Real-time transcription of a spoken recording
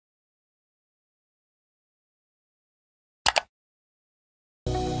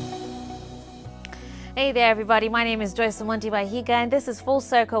Hey there everybody, my name is Joyce Monti Bahiga and this is Full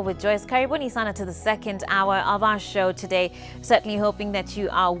Circle with Joyce. Karibuni sana to the second hour of our show today. Certainly hoping that you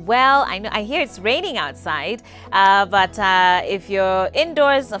are well. I hear it's raining outside, but if you're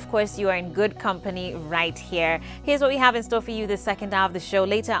indoors, of course you are in good company right here. Here's what we have in store for you this second hour of the show.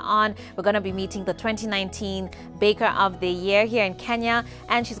 Later on, we're going to be meeting the 2019 Baker of the Year here in Kenya,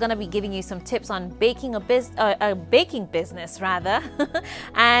 and she's going to be giving you some tips on baking baking business rather.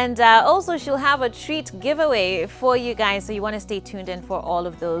 And also she'll have a treat giveaway for you guys, so you want to stay tuned in for all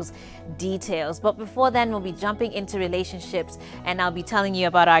of those details. But before then, we'll be jumping into relationships, and I'll be telling you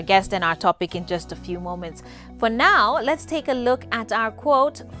about our guest and our topic in just a few moments. For now, let's take a look at our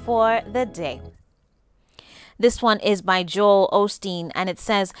quote for the day. This one is by Joel Osteen, and it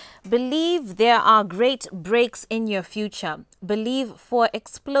says, "Believe there are great breaks in your future. Believe for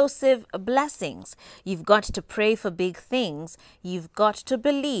explosive blessings. You've got to pray for big things. You've got to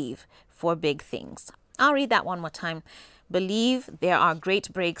believe for big things." I'll read that one more time. Believe there are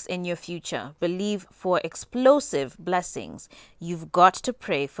great breaks in your future. Believe for explosive blessings. You've got to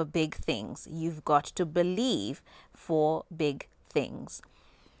pray for big things. You've got to believe for big things.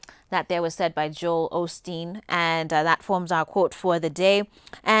 That there was said by Joel Osteen, and that forms our quote for the day.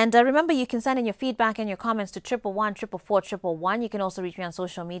 And remember, you can send in your feedback and your comments to 111 444 111. You can also reach me on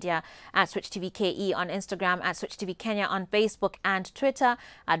social media at SwitchTVKE on Instagram, at SwitchTVKenya on Facebook and Twitter.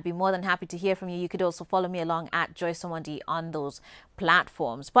 I'd be more than happy to hear from you. You could also follow me along at Joyce Omondi on those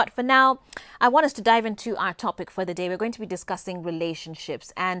platforms. But for now, I want us to dive into our topic for the day. We're going to be discussing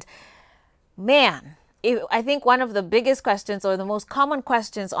relationships, and man, I think one of the biggest questions, or the most common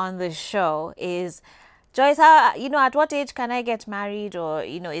questions on this show, is, Joyce, at what age can I get married? Or,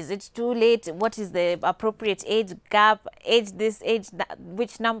 is it too late? What is the appropriate age gap? Age this, age that,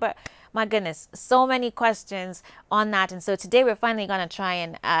 which number? My goodness, so many questions on that. And so today we're finally going to try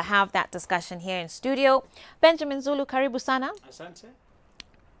and have that discussion here in studio. Benjamin Zulu, karibu sana. Asante.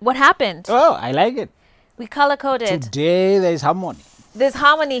 What happened? Oh, I like it. We color-coded. Today there is harmony. There's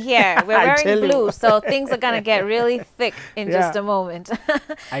harmony here. We're wearing blue, so things are going to get really thick in just a moment.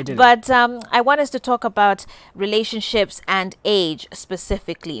 But I want us to talk about relationships and age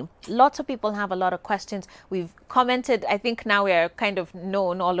specifically. Lots of people have a lot of questions. We've commented, I think now we are kind of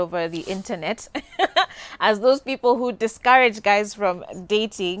known all over the internet as those people who discourage guys from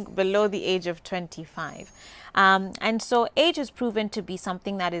dating below the age of 25. And so age is proven to be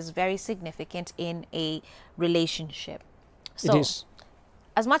something that is very significant in a relationship. So, it is.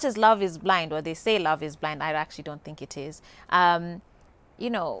 As much as love is blind, or they say love is blind, I actually don't think it is.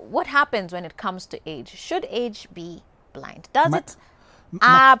 What happens when it comes to age? Should age be blind? Does it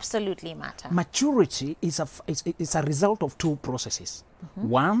absolutely matter? Maturity is a result of two processes.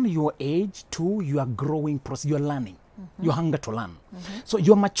 One, your age. Two, your growing process. You're learning. Your hunger to learn. So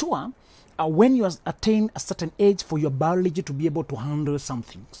you're mature when you attain a certain age for your biology to be able to handle some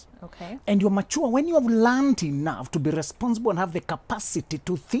things. Okay. And you're mature when you have learned enough to be responsible and have the capacity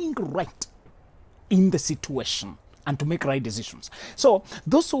to think right in the situation and to make right decisions. So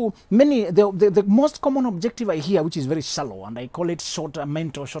those who, the most common objective I hear, which is very shallow, and I call it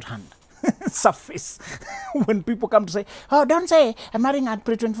mental shorthand, surface, when people come to say, oh, don't say I'm marrying at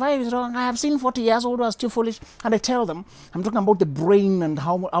pre-25 is wrong. I have seen 40 years old who are still foolish. And I tell them, I'm talking about the brain and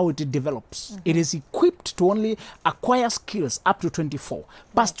how it develops. It is equipped to only acquire skills up to 24.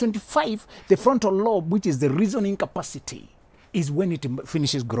 Past 25, the frontal lobe, which is the reasoning capacity, is when it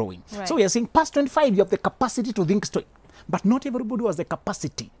finishes growing. Right. So we are saying past 25, you have the capacity to think straight. But not everybody who has the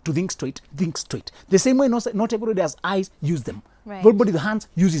capacity to think straight, thinks straight. The same way not everybody has eyes, use them. Right. Everybody with hands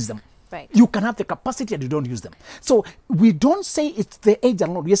uses them. Right. You can have the capacity and you don't use them. So we don't say it's the age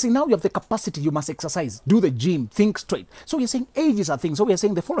alone. We are saying now you have the capacity, you must exercise, do the gym, think straight. So we are saying age is a thing. So we are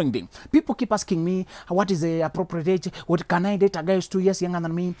saying the following thing. People keep asking me, what is the appropriate age? What can I date? A guy who's 2 years younger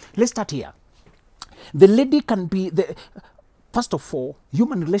than me. Let's start here. The lady can be, first of all,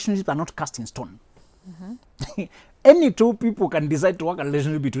 human relationships are not cast in stone. Any two people can decide to work a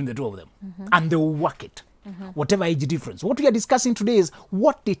relationship between the two of them, and they will work it. Whatever age difference. What we are discussing today is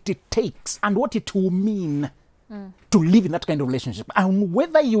what it takes and what it will mean to live in that kind of relationship. And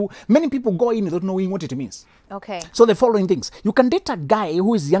whether many people go in without knowing what it means. Okay. So the following things. You can date a guy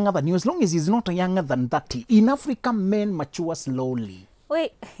who is younger than you as long as he's not younger than 30. In Africa, men mature slowly.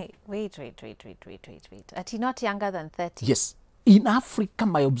 Wait. Are you not younger than 30? Yes. In Africa,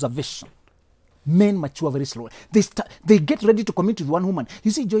 my observation, men mature very slowly. They get ready to commit with one woman.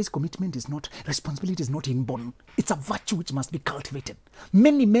 You see, Joyce, commitment is not, responsibility is not inborn. It's a virtue which must be cultivated.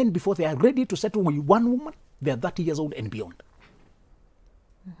 Many men, before they are ready to settle with one woman, they are 30 years old and beyond.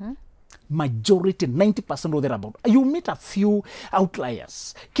 majority, 90% or thereabout. You meet a few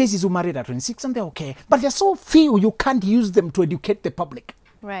outliers, cases who married at 26 and they're okay, but there's so few you can't use them to educate the public.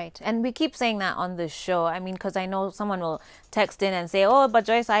 Right. And we keep saying that on this show. I mean, because I know someone will text in and say, oh, but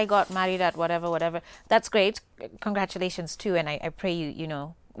Joyce, I got married at whatever. That's great. Congratulations too. And I pray you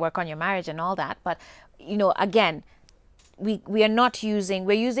know, work on your marriage and all that. But, you know, again, we are not using,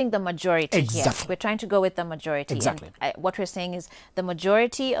 we're using the majority Exactly. here. We're trying to go with the majority. Exactly. And what we're saying is the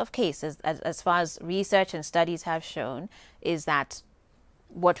majority of cases, as far as research and studies have shown, is that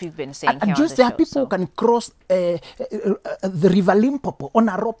what we've been saying here just on there the are people who can cross the River Limpopo on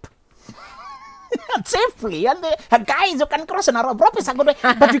a rope. Safely, and guys who can cross on a rope. Rope is a good way,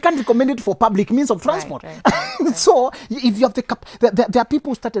 but you can't recommend it for public means of transport. Right. So if you have there are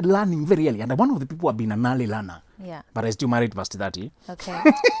people who started learning very early, and one of the people have been an early learner. Yeah. But I still married past 30. Okay.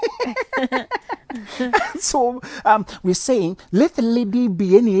 So we're saying let the lady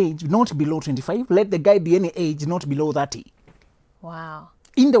be any age, not below 25. Let the guy be any age, not below 30. Wow.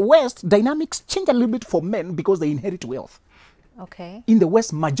 In the West, dynamics change a little bit for men because they inherit wealth. Okay. In the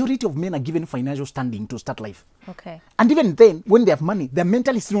West, majority of men are given financial standing to start life. Okay. And even then, when they have money, they're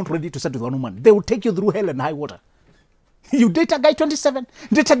mentally still not ready to settle with one woman. They will take you through hell and high water. You date a guy 27,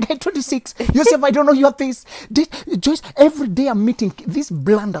 date a guy 26. You say, I don't know, you have this. Joyce, every day I'm meeting these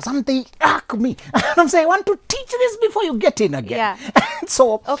blunders and they arc me. I'm saying, I want to teach this before you get in again. Yeah.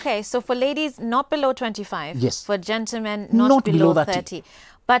 So, okay, so for ladies, not below 25. Yes. For gentlemen, not below 30.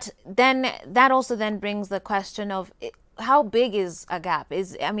 But then that also then brings the question of how big is a gap?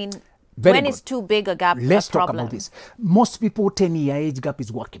 When is too big a gap Let's a talk problem? about this. Most people, 10-year age gap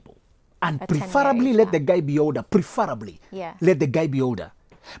is workable. And preferably let the guy be older. Preferably let the guy be older.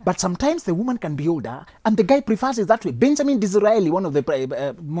 But sometimes the woman can be older and the guy prefers it that way. Benjamin Disraeli, one of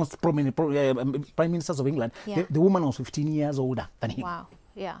the most prominent prime ministers of England, the woman was 15 years older than him. Wow.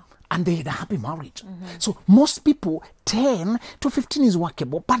 Yeah. And they had a happy marriage. So most people, 10 to 15 is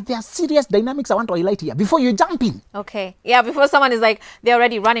workable, but there are serious dynamics I want to highlight here before you jump in. Okay. Yeah, before someone is like, they're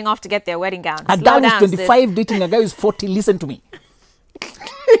already running off to get their wedding gowns. A girl who's 25 dating a guy who's 40, listen to me.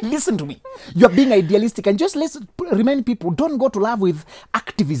 Listen to me. You are being idealistic, and just let's remind people, don't go to love with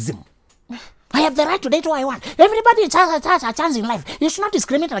activism. I have the right to date who I want. Everybody has a chance in life. You should not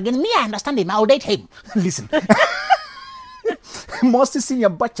discriminate against me. I understand him. I'll date him. Listen. Most senior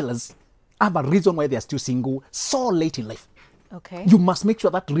bachelors have a reason why they are still single so late in life. Okay. You must make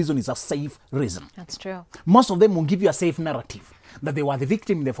sure that reason is a safe reason. That's true. Most of them will give you a safe narrative that they were the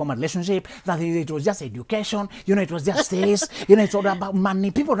victim in the former relationship, that it was just education, it was just this, it's all about money.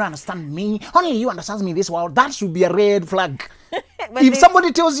 People don't understand me. Only you understand me in this world. That should be a red flag. If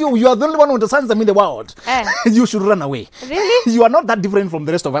somebody tells you you are the only one who understands them in the world, you should run away. Really? You are not that different from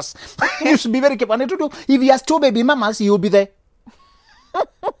the rest of us. You should be very careful. And I told you, if he has 2 baby mamas, you will be there.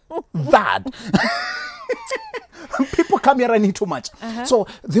 Bad. People come here running too much. So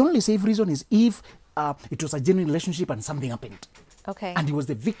the only safe reason is if it was a genuine relationship and something happened. Okay. And he was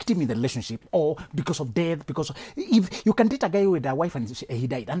the victim in the relationship, or because of death, if you can date a guy with a wife and he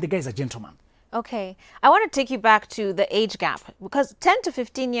died, and the guy is a gentleman. Okay. I want to take you back to the age gap, because 10 to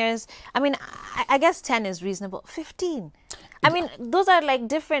 15 years, I guess 10 is reasonable. 15. Those are like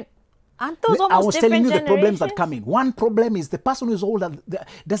different, aren't those almost different I was telling you the problems that generations? come in. One problem is the person who is older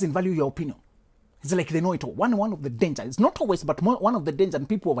doesn't value your opinion. It's like they know it all. One of the dangers, it's not always, but one of the dangers and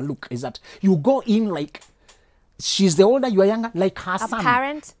people overlook is that you go in like she's the older, you are younger, like her son. A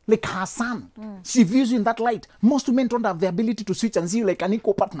parent? Like her son. She views you in that light. Most women don't have the ability to switch and see you like an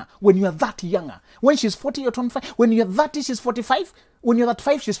equal partner when you are that younger. When she's 40, you're 25. When you're 30, she's 45. When you're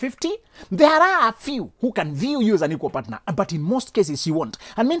 35, she's 50. There are a few who can view you as an equal partner, but in most cases she won't.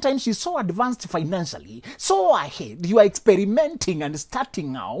 And many times she's so advanced financially, so ahead, you are experimenting and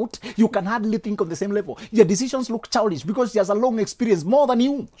starting out, you can hardly think on the same level. Your decisions look childish because she has a long experience, more than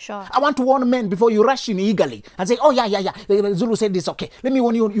you. Sure. I want to warn men before you rush in eagerly and say, oh yeah, Zulu said this, okay. Let me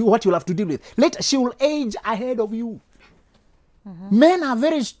warn you what you'll have to deal with. Later, she will age ahead of you. Men are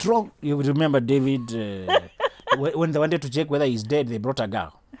very strong. You remember David... when they wanted to check whether he's dead, they brought a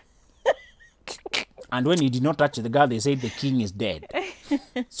girl. And when he did not touch the girl, they said the king is dead.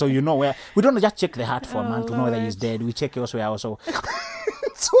 So you know where... We don't just check the heart for a man to know whether he's dead. We check elsewhere also.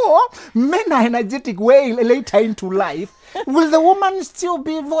 So, men are energetic way later into life. Will the woman still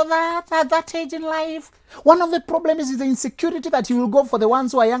be for that at that age in life? One of the problems is the insecurity that you will go for the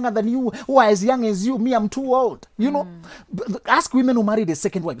ones who are younger than you, who are as young as you. Me, I'm too old. You know, ask women who married a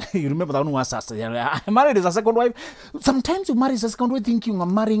second wife. You remember that one who asked us, I married as a second wife. Sometimes you marry as a second wife thinking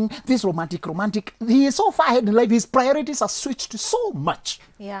I'm marrying this romantic. He is so far ahead in life. His priorities are switched so much.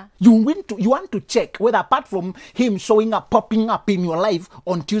 Yeah. You want to check whether, apart from him showing up, popping up in your life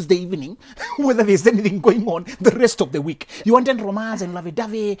on Tuesday evening, whether there's anything going on the rest of the week. You want romance and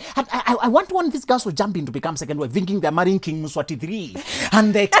lovey-dovey. And I want these girls to jump in to become second wife, thinking they're marrying King Mswati III,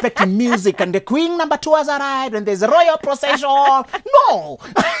 and they're expecting music, and the Queen number 2 has arrived, and there's a royal procession. No,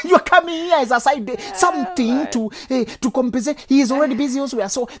 you're coming here as a side, something to compensate. He is already busy elsewhere,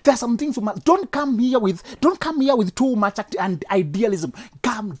 so there's some things. Don't come here with too much and idealism.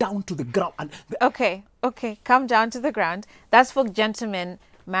 Come down to the ground. And okay, come down to the ground. That's for gentlemen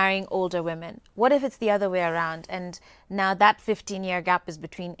marrying older women. What if it's the other way around, and now that 15-year gap is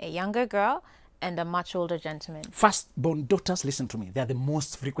between a younger girl and a much older gentleman? Firstborn daughters, listen to me. They are the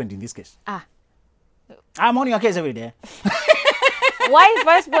most frequent in this case. I'm on your case every day. Why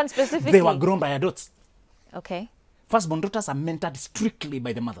firstborn specifically? They were grown by adults. Okay. Firstborn daughters are mentored strictly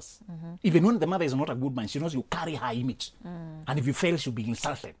by the mothers. Even when the mother is not a good man, she knows you carry her image. And if you fail, she'll be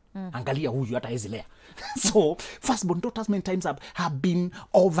insulted. Angalia huyu hata hezi lea. So, firstborn daughters many times have been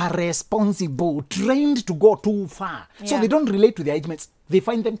over-responsible, trained to go too far. Yeah. So they don't relate to their age mates. They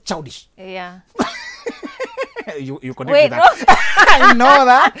find them childish. Yeah. you connect with that. No. I know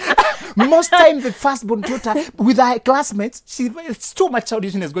that. Most times the firstborn daughter with her classmates, it's too much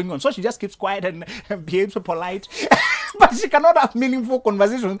childishness going on. So she just keeps quiet and behaves polite. But she cannot have meaningful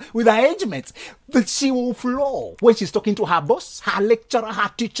conversations with her age mates. But she will flow when she's talking to her boss, her lecturer, her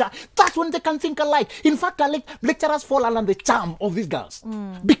teacher. That's when they can think alike. In fact, her lecturers fall under the charm of these girls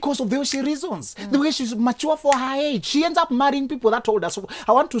because of the way she reasons, the way she's mature for her age. She ends up marrying people that older. So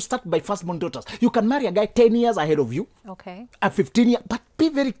I want to start by firstborn daughters. You can marry a guy 10 years ahead of you. Okay. At 15 years. But be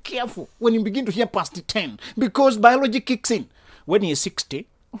very careful when you begin to hear past 10, because biology kicks in. When you're 60,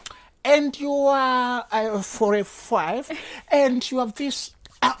 and you are 45, and you have this,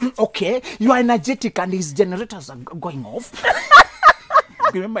 okay, you are energetic and his generators are going off.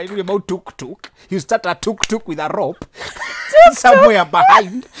 Remember about tuk-tuk? You start a tuk-tuk with a rope somewhere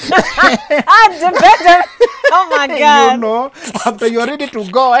behind. Oh my God. You know, after you're ready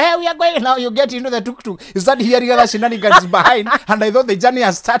to go, hey, we are going now, you get into the tuk-tuk. You start hearing other shenanigans behind, and I thought the journey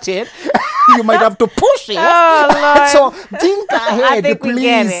has started. You might have to push it. Oh, Lord. So think ahead, I think please. We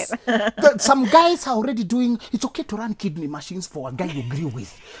get it. Some guys are already doing, it's okay to run kidney machines for a guy you agree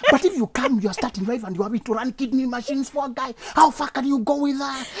with. But if you come, you're starting life and you're having to run kidney machines for a guy, how far can you go with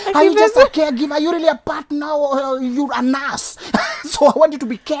that? Are you just a caregiver? Are you really a partner, or you're a nurse? So I want you to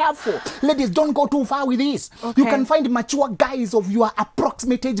be careful. Ladies, don't go too far with this. Okay. You can find mature guys of your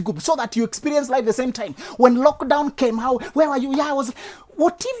approximate age group so that you experience life the same time. When lockdown came, where were you? Yeah,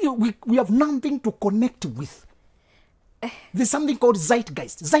 what if we have nothing to connect with? There's something called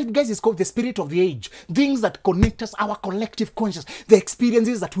zeitgeist. Zeitgeist is called the spirit of the age. Things that connect us, our collective consciousness, the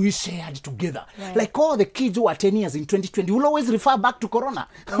experiences that we shared together. Right. Like all the kids who are 10 years in 2020 will always refer back to Corona.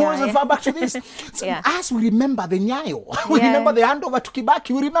 Always refer back to this. So as we remember the Nyayo, we remember the handover to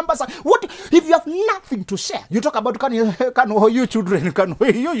Kibaki, we remember what if you have nothing to share? You talk about you children,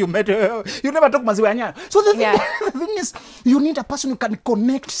 you met, you never talk Maziwa Nyayo. So the thing is, you need a person who can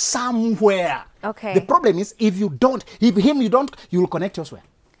connect somewhere. Okay. The problem is, if you don't, you will connect elsewhere.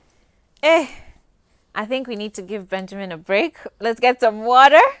 I think we need to give Benjamin a break. Let's get some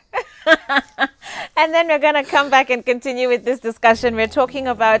water. And then we're going to come back and continue with this discussion. We're talking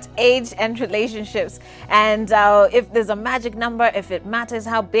about age and relationships, and if there's a magic number, if it matters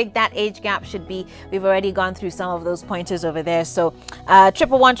how big that age gap should be. We've already gone through some of those pointers over there. So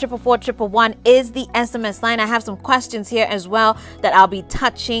 111-444-111 is the SMS line. I have some questions here as well that I'll be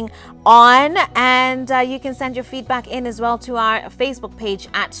touching on, and you can send your feedback in as well to our Facebook page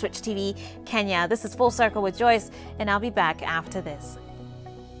at Switch TV Kenya. This is Full Circle with Joyce, and I'll be back after this.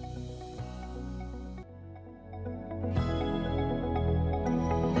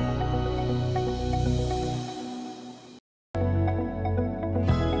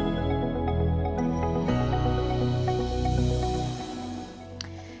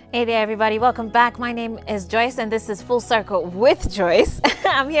 Hey there, everybody. Welcome back. My name is Joyce, and this is Full Circle with Joyce.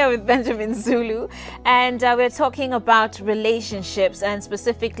 I'm here with Benjamin Zulu, and we're talking about relationships, and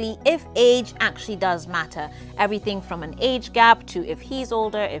specifically if age actually does matter. Everything from an age gap to if he's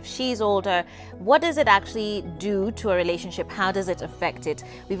older, if she's older. What does it actually do to a relationship? How does it affect it?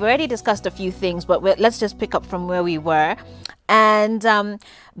 We've already discussed a few things, but let's just pick up from where we were. And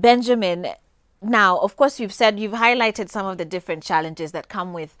Benjamin, now, of course, you've highlighted some of the different challenges that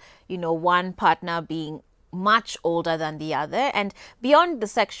come with, one partner being much older than the other. And beyond the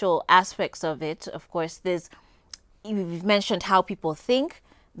sexual aspects of it, of course, you've mentioned how people think.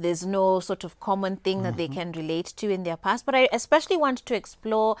 There's no sort of common thing that they can relate to in their past. But I especially want to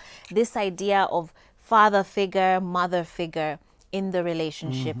explore this idea of father figure, mother figure in the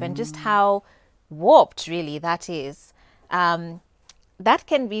relationship and just how warped really that is. That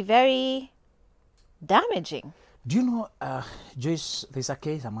can be very damaging. Do you know, Joyce, there's a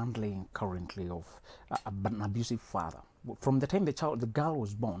case I'm handling currently of an abusive father. From the time the girl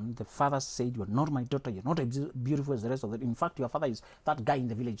was born, the father said, "You're not my daughter, you're not as beautiful as the rest of it. In fact, your father is that guy in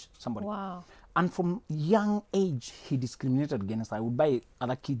the village, somebody." Wow. And from young age, he discriminated against her. I would buy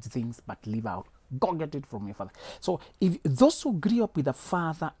other kids things, but leave out. Go get it from your father. So if those who grew up with a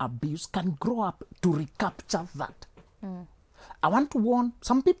father abuse can grow up to recapture that. I want to warn,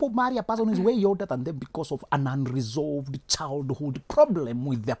 some people marry a person who is way older than them because of an unresolved childhood problem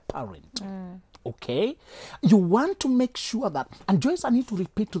with their parent. Okay? You want to make sure that, and Joyce, I need to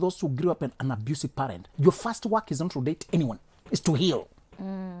repeat to those who grew up in an abusive parent, your first work is not to date anyone, it's to heal.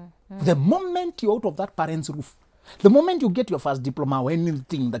 The moment you're out of that parent's roof, the moment you get your first diploma or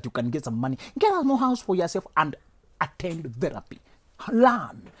anything that you can get some money, get a more house for yourself and attend therapy.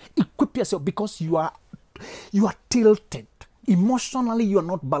 Learn, equip yourself, because you are tilted. Emotionally, you are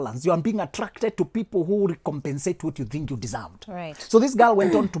not balanced. You are being attracted to people who recompensate what you think you deserved. Right. So this girl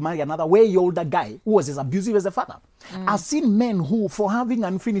went on to marry another way older guy who was as abusive as a father. I've seen men who, for having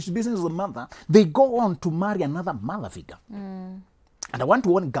unfinished business with a mother, they go on to marry another mother figure. And I want to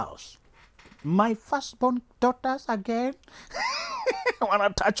warn girls, my firstborn daughters again, I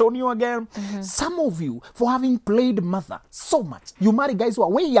want to touch on you again. Some of you, for having played mother so much, you marry guys who are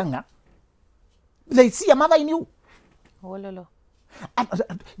way younger, they see a mother in you. Oh, lolo.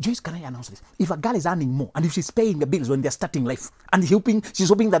 Joyce, can I announce this? If a girl is earning more and if she's paying the bills when they're starting life and she's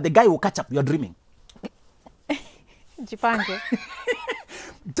hoping that the guy will catch up, you're dreaming. It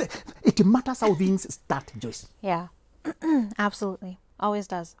matters how things start, Joyce. Yeah, absolutely. Always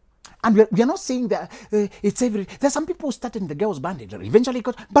does. And we are not saying that it's every... There's some people who started in the girl's bandage eventually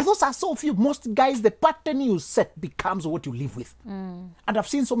got... But those are so few. Most guys, the pattern you set becomes what you live with. And I've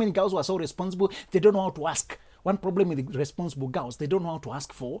seen so many girls who are so responsible, they don't know how to ask. One problem with the responsible girls, they don't know how to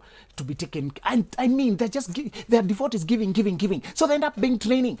ask for to be taken. And I mean, their default is giving. So they end up being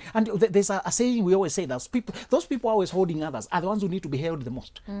training. And there's a saying we always say that those people always holding others are the ones who need to be held the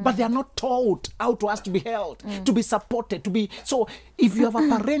most. But they are not taught how to ask to be held, to be supported, to be... So if you have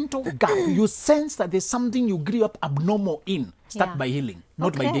a parental gap, you sense that there's something you grew up abnormal in, start by healing,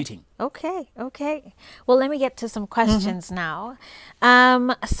 not by dating. Okay. Well, let me get to some questions now.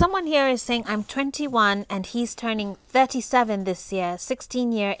 Someone here is saying, I'm 21 and he's turning 37 this year,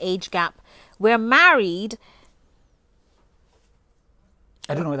 16-year age gap. We're married.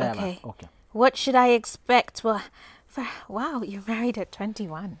 I don't know whether I have. Okay. What should I expect? Well, wow, you're married at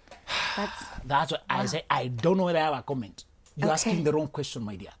 21. That's what I say. I don't know whether I have a comment. You're asking the wrong question,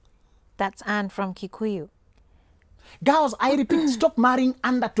 my dear. That's Anne from Kikuyu. Girls, I repeat, stop marrying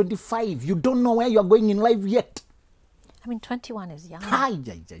under 25. You don't know where you are going in life yet. I mean, 21 is young.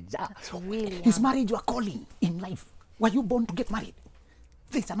 That's really young. Is marriage your calling in life? Were you born to get married?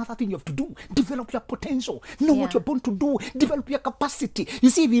 There's another thing you have to do. Develop your potential. Know what you're born to do. Develop your capacity. You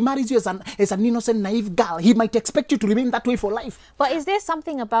see, if he marries you as an innocent, naive girl, he might expect you to remain that way for life. But is there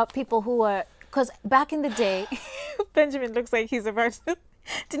something about people who are... Because back in the day, Benjamin looks like he's about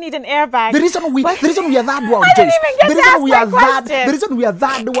to need an airbag. The reason we are that world, Joyce. The reason we are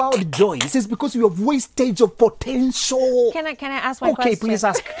that world, Joyce, is because we have wastage of potential. Can I ask my question? Okay, please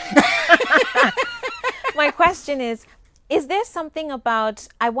ask. My question is there something about...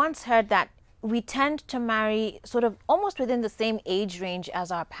 I once heard that we tend to marry sort of almost within the same age range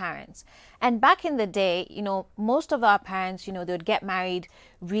as our parents. And back in the day, most of our parents, they would get married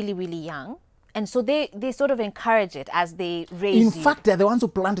really, really young. And so they sort of encourage it as they raise you. In fact, they're the ones who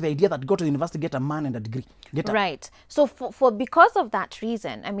planted the idea that go to the university, get a man and a degree. Right. So because of that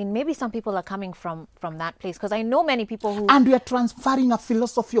reason, I mean, maybe some people are coming from that place, because I know many people who... And we are transferring a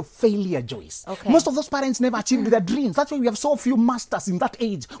philosophy of failure, Joyce. Okay. Most of those parents never achieved their dreams. That's why we have so few masters in that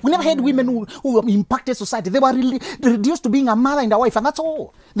age. We never had women who impacted society. They were really reduced to being a mother and a wife, and that's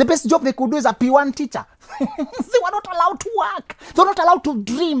all. The best job they could do is a P1 teacher. They were not allowed to work. They were not allowed to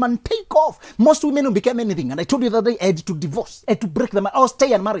dream and take off. Most women who became anything, and I told you that they had to divorce, had to break them, or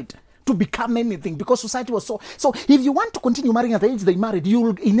stay unmarried to become anything, because society was so... So if you want to continue marrying at the age they married,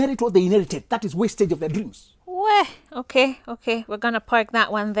 you'll inherit what they inherited. That is wastage of their dreams. Well, okay. We're going to park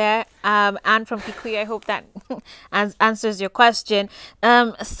that one there. Anne from Kikuyu, I hope that answers your question.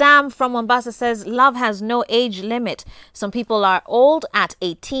 Sam from Mombasa says, love has no age limit. Some people are old at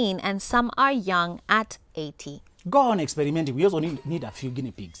 18 and some are young at 80. Go on experimenting. We also need a few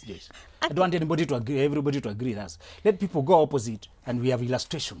guinea pigs. Yes. I don't want anybody to agree, everybody to agree with us. Let people go opposite and we have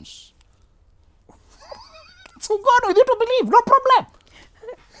illustrations. So go on with you to believe, no problem.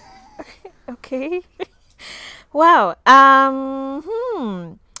 Okay. Wow.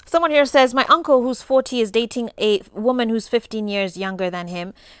 Someone here says, my uncle who's 40 is dating a woman who's 15 years younger than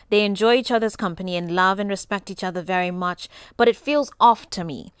him. They enjoy each other's company and love and respect each other very much, but it feels off to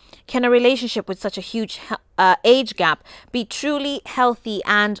me. Can a relationship with such a huge age gap be truly healthy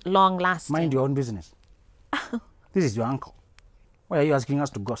and long-lasting? Mind your own business. This is your uncle. Why are you asking us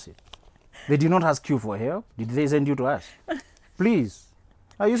to gossip? They did not ask you for help. Did they send you to us? Please.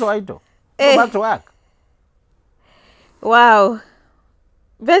 Are you so idle? Go back to work. Wow.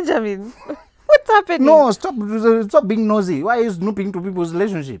 Benjamin, what's happening? No, stop being nosy. Why are you snooping to people's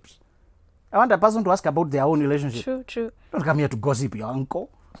relationships? I want a person to ask about their own relationship. True. Don't come here to gossip your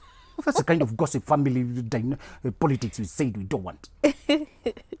uncle. That's the kind of gossip family politics we said we don't want.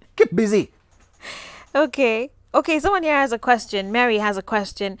 Keep busy. Okay, someone here has a question. Mary has a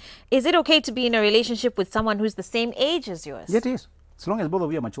question. Is it okay to be in a relationship with someone who's the same age as yours? Yeah, it is. As long as both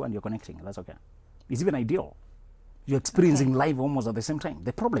of you are mature and you're connecting, that's okay. It's even ideal. You're experiencing life almost at the same time.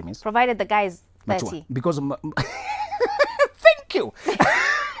 The problem is... Provided the guy is 30. Mature. Because... Thank you!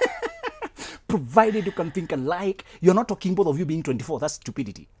 Provided you can think alike. You're not talking both of you being 24. That's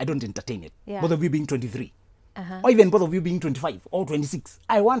stupidity. I don't entertain it. Yeah. Both of you being 23. Or even both of you being 25 or 26.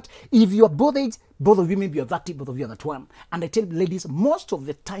 I want, if you're both age, both of you maybe you're 30, both of you are 31. And I tell ladies, most of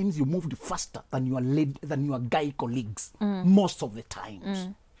the times you moved faster than your guy colleagues. Most of the times.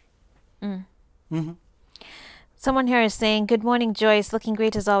 Someone here is saying, good morning, Joyce. Looking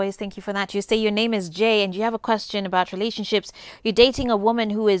great as always. Thank you for that. You say your name is Jay and you have a question about relationships. You're dating a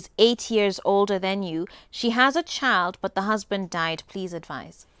woman who is 8 years older than you. She has a child, but the husband died. Please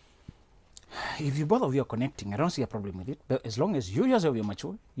advise. If you both of you are connecting, I don't see a problem with it. But as long as you yourself are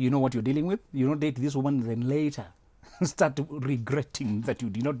mature, you know what you're dealing with. You don't date this woman, then later start regretting that you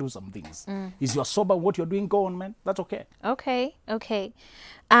did not do some things. Is you're sober, what you're doing, go on, man. That's okay. Okay.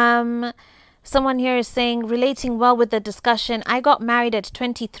 Someone here is saying, relating well with the discussion, I got married at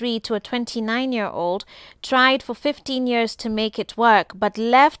 23 to a 29-year-old, tried for 15 years to make it work, but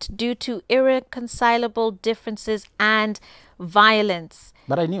left due to irreconcilable differences and violence.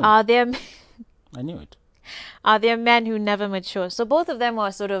 But I knew Are there... I knew it. Are there men who never mature? So both of them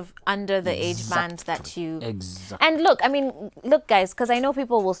are sort of under the age band that you... Exactly. And look, guys, because I know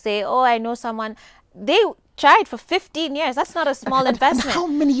people will say, oh, I know someone... They tried for 15 years. That's not a small investment. And how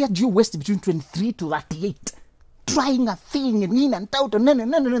many years do you waste between 23 to 38? Trying a thing and in and out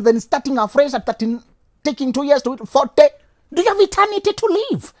and then starting afresh at 13, taking 2 years to 40. Do you have eternity to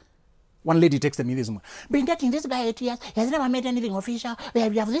live? One lady texted me this morning. Been dating this guy 8 years. He has never made anything official.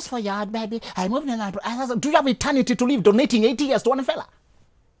 Baby, you have this for your baby. I moved in and I said, do you have eternity to live donating 80 years to one fella?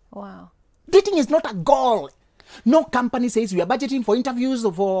 Wow. Dating is not a goal. No company says we are budgeting for interviews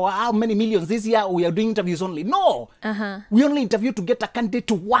for how many millions this year, or we are doing interviews only. No. We only interview to get a candidate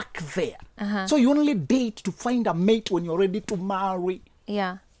to work there. So you only date to find a mate when you're ready to marry.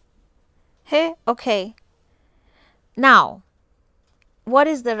 Yeah. Hey, okay. Now, what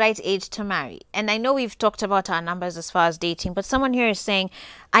is the right age to marry? And I know we've talked about our numbers as far as dating, but someone here is saying,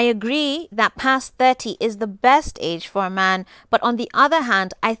 I agree that past 30 is the best age for a man. But on the other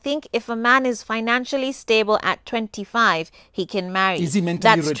hand, I think if a man is financially stable at 25, he can marry. Is he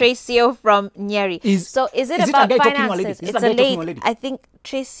mentally That's ready? Tracio from Nyeri. So is it about a guy talking or a finances? lady? Is it It's a a guy talking or a lady. lady? I think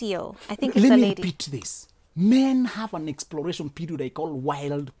Tracio. I think it's Let a me lady. repeat this. Men have an exploration period I call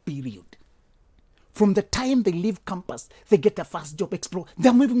wild period. From the time they leave campus, they get their first job, explore.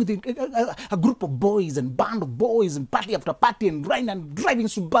 They're moving with a group of boys and band of boys and party after party and riding and driving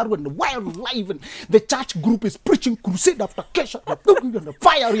Subaru and wild life. And the church group is preaching crusade after kesha. And the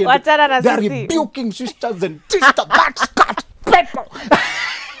fire. And they're rebuking sisters and sister. That's cut pepper.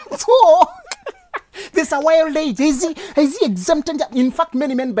 So there's a wild age. Is he exempted? In fact,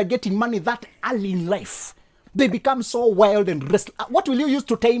 many men by getting money that early in life, they become so wild and restless. What will you use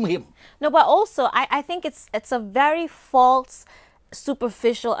to tame him? No, but also I think it's a very false,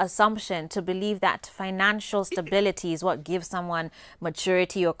 superficial assumption to believe that financial stability is what gives someone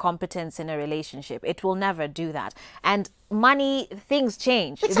maturity or competence in a relationship. It will never do that. And money, things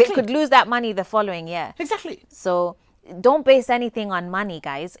change. Exactly. They could lose that money the following year. Exactly. So don't base anything on money,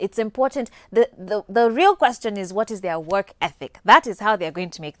 guys. It's important. The real question is, what is their work ethic? That is how they're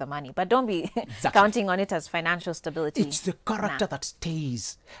going to make the money. But don't be counting on it as financial stability. It's the character that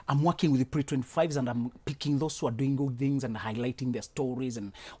stays. I'm working with the pre-25s and I'm picking those who are doing good things and highlighting their stories.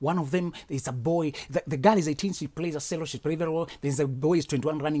 And one of them is a boy. The girl is 18. She plays a cello. She's very, very well. There's a boy is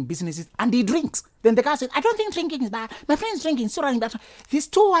 21 running businesses and he drinks. Then the guy says, I don't think drinking is bad. My friend's drinking, so running bad. It's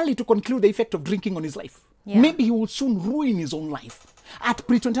too early to conclude the effect of drinking on his life. Yeah. Maybe he will soon ruin his own life. At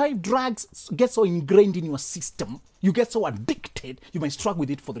pre-25, drugs get so ingrained in your system, you get so addicted, you might struggle with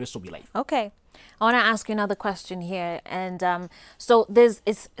it for the rest of your life. Okay. I want to ask you another question here. And so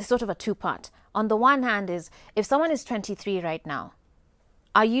it's sort of a two-part. On the one hand is, if someone is 23 right now,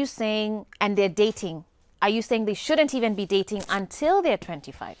 are you saying, and they're dating, are you saying they shouldn't even be dating until they're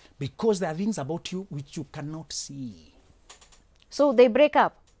 25? Because there are things about you which you cannot see. So they break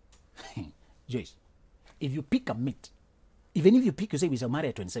up? Joyce, if you pick a mate, even if you pick, you say we shall marry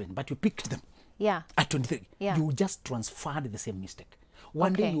at 27, but you picked them at 23, you just transferred the same mistake.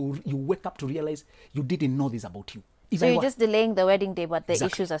 One day you wake up to realize you didn't know this about you. So you're just delaying the wedding day, but the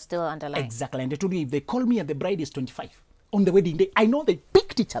issues are still underlying. Exactly. And I told you, if they call me and the bride is 25, on the wedding day, I know they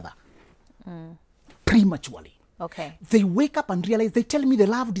picked each other prematurely. Okay. They wake up and realize, they tell me the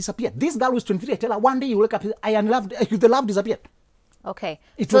love disappeared. This girl was 23, I tell her, one day you wake up, I unloved, the love disappeared. Okay.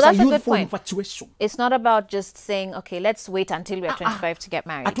 It was a youthful infatuation. It's not about just saying, okay, let's wait until we're 25 to get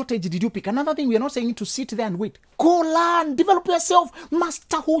married. At what age did you pick? Another thing, we are not saying to sit there and wait. Go learn, develop yourself,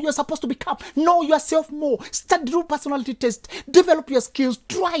 master who you're supposed to become, know yourself more, study, do personality test, develop your skills,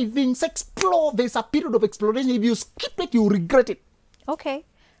 try things, explore. There's a period of exploration. If you skip it, you regret it. Okay.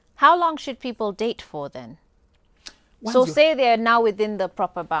 How long should people date for then? So say they're now within the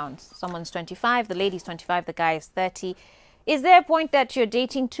proper bounds. Someone's 25, the lady's 25, the guy is 30. Is there a point that you're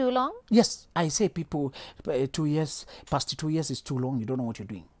dating too long? Yes, I say people, 2 years, past 2 years is too long. You don't know what you're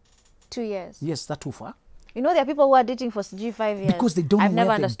doing. 2 years? Yes, that's too far. You know, there are people who are dating for 5 years. Because they don't know. I've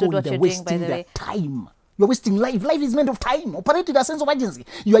never understood what you're doing, by the way. Time. You're wasting life. Life is made of time. Operate with a sense of urgency.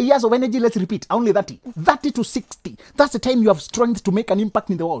 Your years of energy, let's repeat, only 30. 30 to 60. That's the time you have strength to make an impact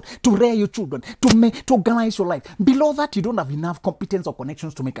in the world, to rear your children, to organize your life. Below that, you don't have enough competence or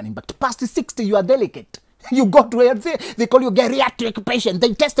connections to make an impact. Past 60, you are delicate. You got to where they call you geriatric patient.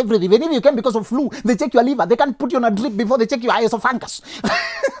 They test everything. Even if you came because of flu, they check your liver. They can't put you on a drip before they check your esophagus.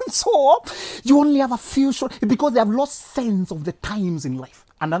 So you only have a few short, because they have lost sense of the times in life.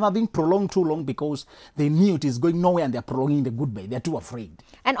 Another thing, prolonged too long because they knew it is going nowhere and they're prolonging the goodbye. They're too afraid.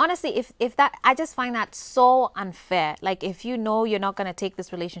 And honestly, if that, I just find that so unfair. Like, if you know you're not going to take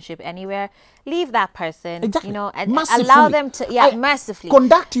this relationship anywhere, leave that person, you know, and allow them to, mercifully.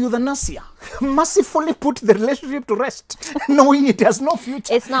 Conduct euthanasia. Mercifully put the relationship to rest, knowing it has no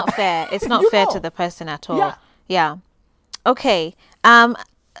future. It's not fair. It's not fair to the person at all. Yeah. Okay.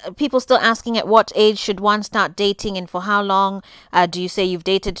 People still asking, at what age should one start dating and for how long? Do you say you've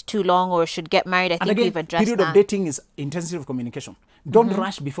dated too long or should get married? I think we've addressed that. Period of dating is intensity of communication. Don't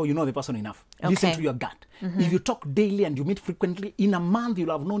rush before you know the person enough. Listen to your gut. If you talk daily and you meet frequently, in a month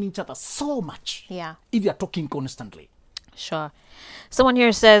you'll have known each other so much. Yeah. If you're talking constantly. Sure. Someone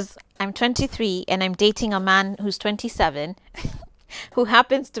here says, I'm 23 and I'm dating a man who's 27 who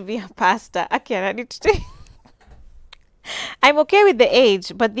happens to be a pastor. Okay, I need to say. I'm okay with the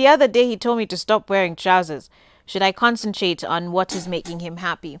age, but the other day he told me to stop wearing trousers. Should I concentrate on what is making him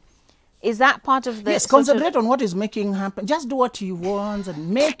happy? Is that part of the... Yes, concentrate on what is making him happy. Just do what he wants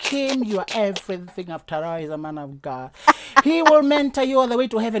and make him your everything. After all, he's a man of God. He will mentor you all the way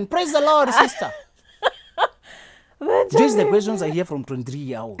to heaven. Praise the Lord, sister. Just the questions I hear from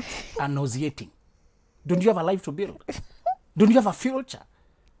 23-year-olds are nauseating. Don't you have a life to build? Don't you have a future?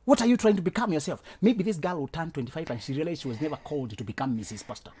 What are you trying to become yourself? Maybe this girl will turn 25 and she realized she was never called to become Mrs.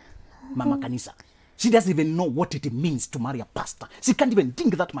 Pastor, Mama Kanisa. She doesn't even know what it means to marry a pastor. She can't even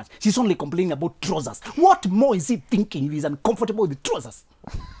think that much. She's only complaining about trousers. What more is he thinking if he's uncomfortable with the trousers?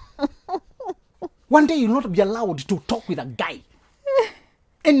 One day you'll not be allowed to talk with a guy.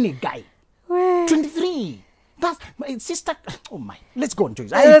 Any guy. 23. That's my sister. Oh my. Let's go on,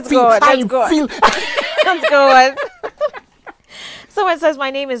 Joyce. Let's go on. Someone says,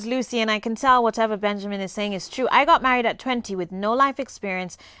 my name is Lucy and I can tell whatever Benjamin is saying is true. I got married at 20 with no life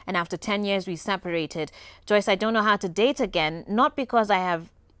experience and after 10 years we separated. Joyce, I don't know how to date again. Not because I have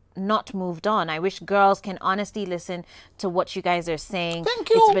not moved on. I wish girls can honestly listen to what you guys are saying. Thank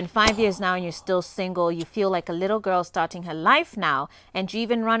you. It's been 5 years now and you're still single. You feel like a little girl starting her life now, and you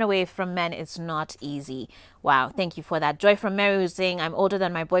even run away from men. It's not easy. Wow, thank you for that. Joy from Mary was saying, I'm older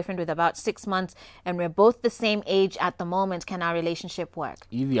than my boyfriend with about 6 months and we're both the same age at the moment. Can our relationship work?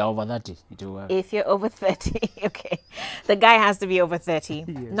 If you're over 30, it will work. If you're over 30, okay. The guy has to be over 30.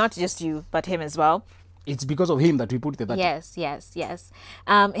 Yes. Not just you, but him as well. It's because of him that we put the 30. Yes.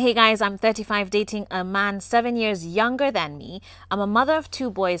 Hey guys, I'm 35, dating a man 7 years younger than me. I'm a mother of 2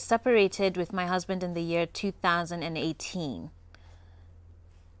 boys, separated with my husband in the year 2018.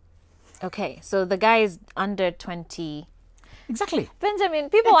 Okay, so the guy is under 20. Exactly. Benjamin,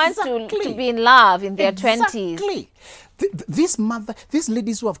 people want to be in love in their 20s. Exactly. These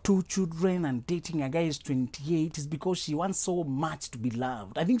ladies who have 2 children and dating a guy who's 28 is because she wants so much to be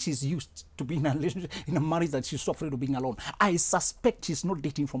loved. I think she's used to being in a relationship, in a marriage, that she's so afraid of being alone. I suspect she's not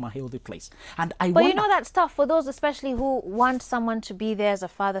dating from a healthy place. And But you know that stuff for those especially who want someone to be there as a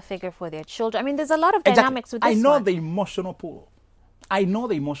father figure for their children. I mean, there's a lot of dynamics with this I know one. the emotional pull. I know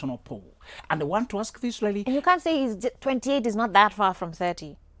the emotional pull. And I want to ask this lady. And you can't say he's 28 is not that far from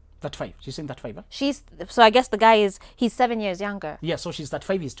 30. 35. She's saying 35, huh? So I guess the guy he's 7 years younger. Yeah, so she's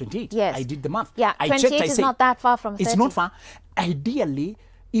 35, he's 28. Yes. I did the math. Yeah, I 28 checked, is not that far from 30. It's not far. Ideally,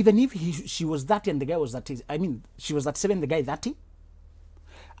 even if she was 30 and the guy was 30, I mean, she was 37, the guy 30,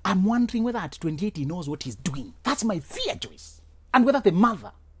 I'm wondering whether at 28 he knows what he's doing. That's my fear, Joyce. And whether the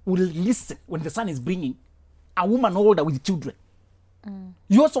mother will listen when the son is bringing a woman older with children.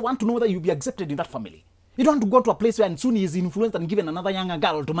 You also want to know whether you'll be accepted in that family. You don't want to go to a place where and soon he is influenced and given another younger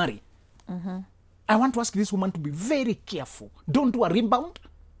girl to marry. I want to ask this woman to be very careful. Don't do a rebound.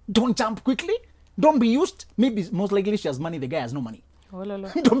 Don't jump quickly. Don't be used. Maybe most likely she has money, the guy has no money. Oh,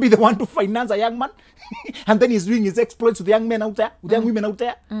 don't be the one to finance a young man and then he's doing his exploits with young men out there, with young women out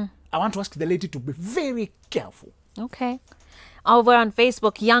there. I want to ask the lady to be very careful. Okay. Over on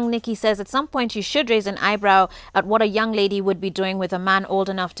Facebook, Young Nikki says, at some point you should raise an eyebrow at what a young lady would be doing with a man old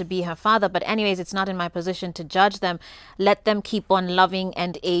enough to be her father. But anyways, it's not in my position to judge them. Let them keep on loving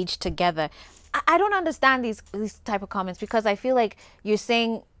and age together. I don't understand these type of comments, because I feel like you're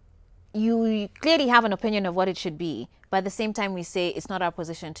saying you clearly have an opinion of what it should be, but at the same time we say it's not our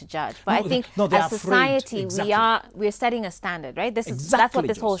position to judge. But I think as society we're setting a standard, right? That's what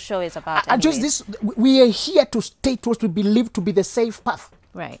this whole show is about. We are here to state what we believe to be the safe path.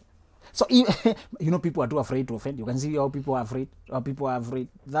 Right. So you know, people are too afraid to offend. You can see how people are afraid.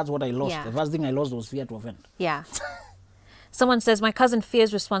 That's what I lost. Yeah. The first thing I lost was fear to offend. Yeah. Someone says, my cousin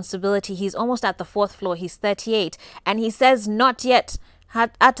fears responsibility. He's almost at the 4th floor. He's 38 and he says not yet.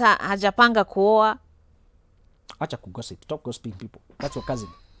 Hata hajapanga kuoa. Acha kugossip. Stop gossiping people. That's your cousin.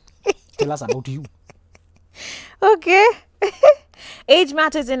 Tell us about you. Okay. Age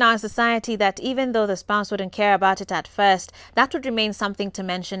matters in our society, that even though the spouse wouldn't care about it at first, that would remain something to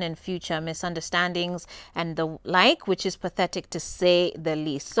mention in future. Misunderstandings and the like, which is pathetic to say the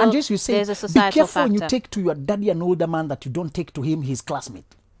least. So and just you say, there's a societal be careful factor. when you take to your daddy an older man that you don't take to him his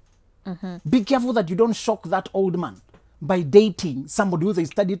classmate. Be careful that you don't shock that old man by dating somebody who they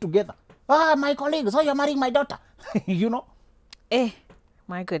studied together. Ah, my colleague, so you're marrying my daughter. You know?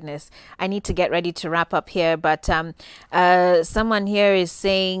 My goodness. I need to get ready to wrap up here. But someone here is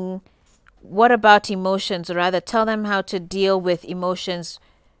saying, what about emotions? Or rather, tell them how to deal with emotions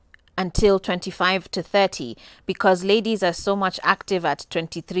until 25 to 30. Because ladies are so much active at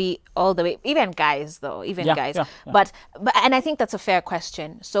 23 all the way. Even guys, though. Guys. Yeah. But and I think that's a fair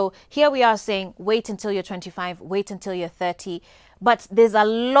question. So here we are saying, wait until you're 25. Wait until you're 30. But there's a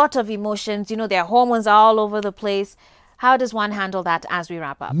lot of emotions. You know, their hormones are all over the place. How does one handle that as we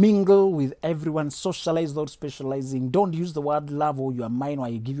wrap up? Mingle with everyone, socialize without specializing. Don't use the word love or you are mine, or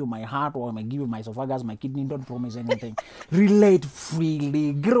I give you my heart, or I give you my esophagus, my kidney. Don't promise anything. Relate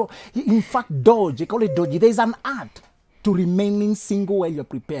freely. Grow. In fact, dodge. They call it dodgy. There's an art to remaining single while you're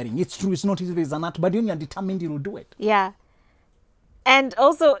preparing. It's true, it's not easy, there's an art, but when you're determined, you'll do it. Yeah. And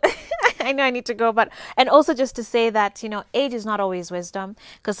also, I know I need to go, but, and also just to say that, you know, age is not always wisdom,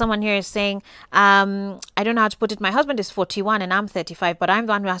 because someone here is saying, I don't know how to put it. My husband is 41 and I'm 35, but I'm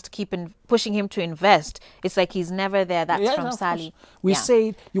the one who has to keep pushing him to invest. It's like he's never there. That's from Sally. We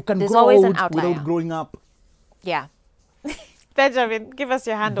say you can There's grow always old an outlier without growing up. Yeah. Benjamin, give us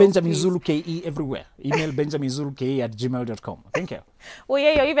your handle. Benjamin Zulu KE everywhere. Email benjaminzuluke@gmail.com. Thank you. Well,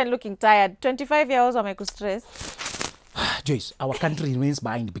 yeah, you're even looking tired. 25 years old, make stress. Joyce, our country remains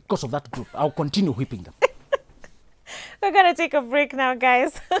behind because of that group. I'll continue whipping them. We're going to take a break now,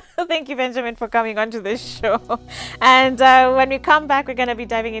 guys. Thank you, Benjamin, for coming onto this show. And when we come back, we're going to be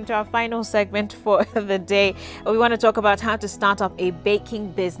diving into our final segment for the day. We want to talk about how to start up a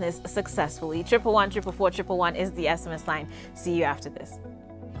baking business successfully. 111 444 111 is the SMS line. See you after this.